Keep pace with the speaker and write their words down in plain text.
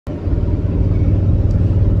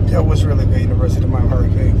Yo, what's really good, University of Miami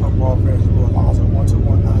Hurricane football fans? Blue Alonzo,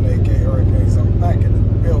 1219 AK Hurricanes. I'm back in the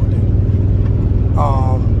building.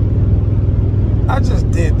 I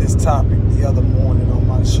just did this topic the other morning on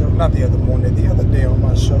my show. Not the other morning, the other day on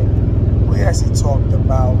my show. We actually talked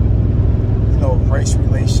about, race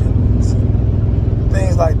relations and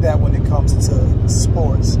things like that when it comes to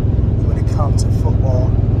sports, when it comes to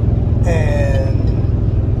football,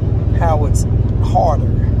 and how it's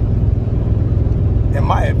harder, in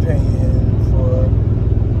my opinion, for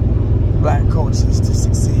black coaches to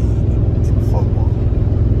succeed in football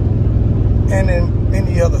and in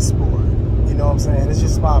any other sport. You know what I'm saying? It's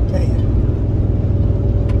just my opinion.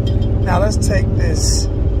 Now let's take this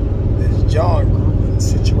Jon Gruden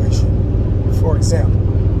situation for example.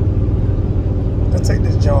 Let's take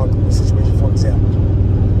this Jon Gruden situation for example.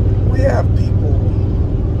 We have people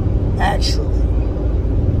actually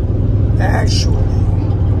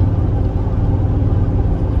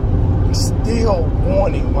still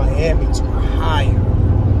wanting Miami to hire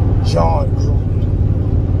Jon Gruden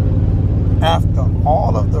after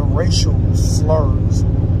all of the racial slurs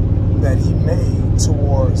that he made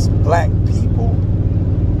towards black people.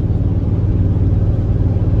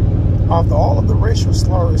 After all of the racial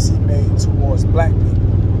slurs he made towards black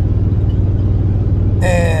people.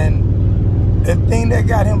 And the thing that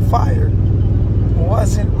got him fired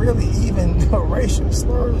wasn't really even the racial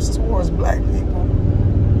slurs towards black people,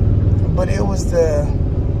 but it was the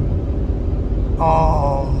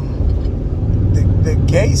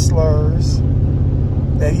gay slurs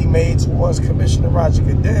that he made towards Commissioner Roger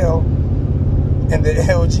Goodell, and the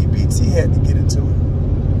LGBT had to get into it.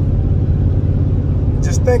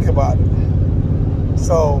 Just think about it.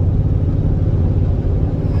 So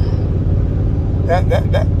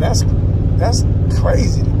that's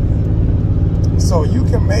crazy to me. So you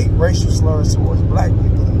can make racial slurs towards black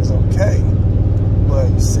people and it's okay, but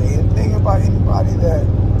you say anything about anybody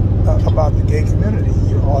about the gay community,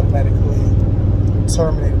 you're automatically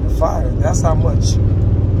terminated and fired. That's how much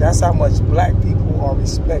black people are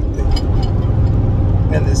respected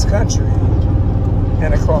in this country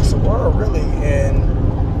and across the world, really, and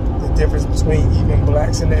the difference between even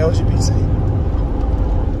blacks and the LGBT.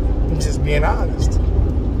 I'm just being honest.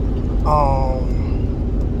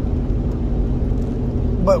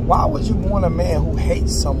 But why would you want a man who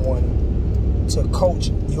hates someone to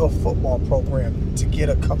coach your football program to get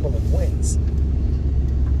a couple of wins?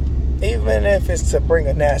 Even if it's to bring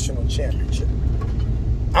a national championship.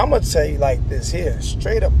 I'm going to tell you like this here,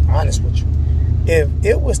 straight up honest with you. If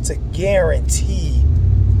it was to guarantee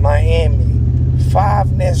Miami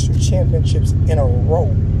 5 national championships in a row,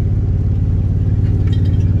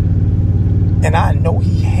 and I know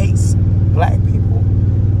he hates black people.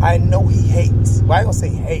 I know he hates. Well, I ain't going to say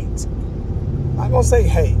hate. I'm going to say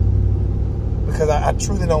hate. Because I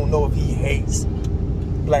truly don't know if he hates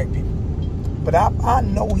black people. But I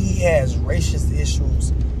know he has racist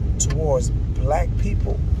issues towards black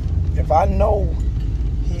people. If I know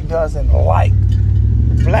he doesn't like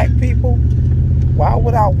black people, why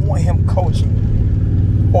would I want him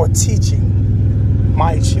coaching or teaching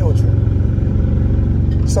my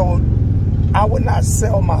children? So I would not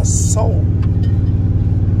sell my soul.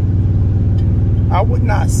 I would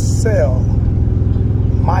not sell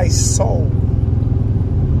my soul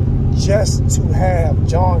just to have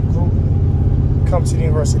Jon Gruden come to the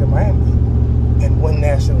University of Miami and win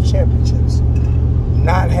national championships.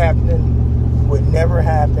 Not happening, would never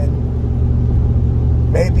happen.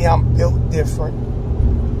 Maybe I'm built different.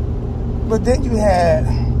 But then you had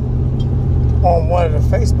on one of the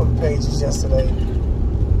Facebook pages yesterday,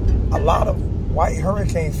 a lot of white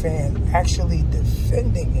Hurricane fans actually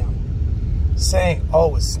defending him, saying,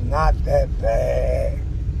 oh, it's not that bad.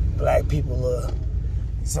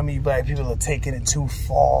 Some of you black people are taking it too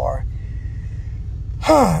far.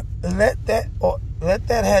 Let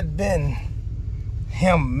that had been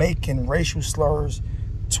him making racial slurs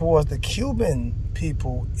towards the Cuban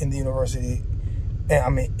people in the university,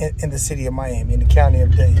 in the city of Miami, in the county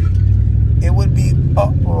of Dade. It would be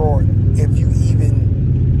uproar if you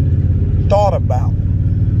even thought about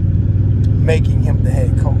making him the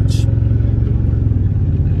head coach.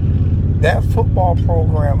 That football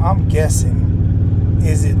program, I'm guessing,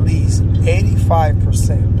 is at least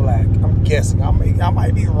 85% black. I'm guessing. I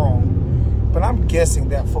might be wrong, but I'm guessing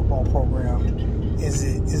that football program is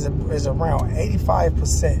around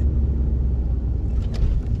 85%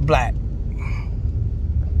 black.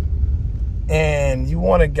 And you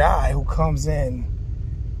want a guy who comes in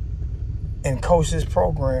and coach this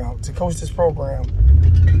program,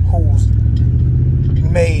 who's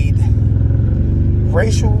made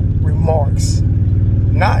racial remarks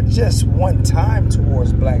not just one time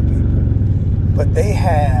towards black people, but they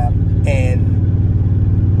have a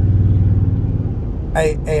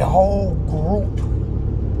whole group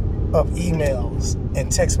of emails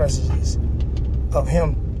and text messages of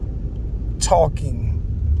him talking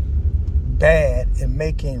bad and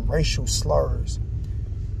making racial slurs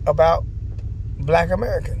about black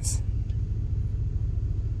Americans.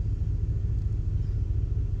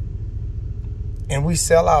 And we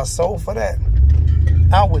sell our soul for that.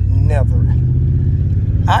 I would never.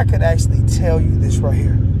 I could actually tell you this right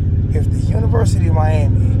here. If the University of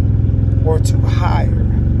Miami were to hire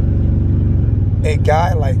a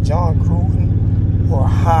guy like Jon Gruden or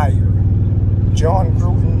hire Jon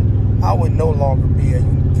Gruden, I would no longer be a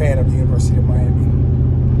fan of the University of Miami.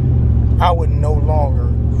 I would no longer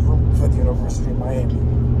root for the University of Miami.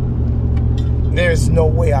 There's no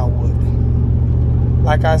way I would.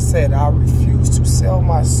 Like I said, I refuse to sell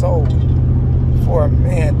my soul for a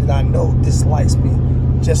man that I know dislikes me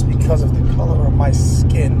just because of the color of my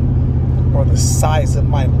skin or the size of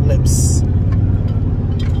my lips.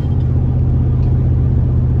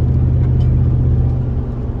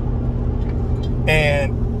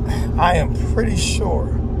 And I am pretty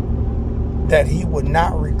sure that he would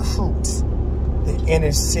not recruit the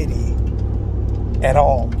inner city at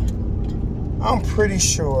all. I'm pretty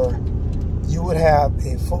sure you would have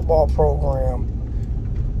a football program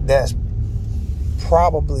that's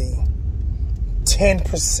probably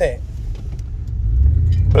 10%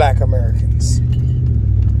 black Americans.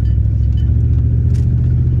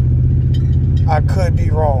 I could be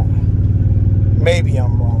wrong. Maybe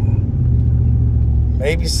I'm wrong.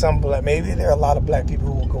 Maybe there are a lot of black people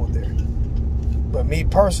who will go there. But me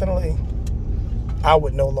personally, I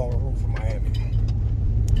would no longer root for Miami.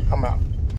 I'm out.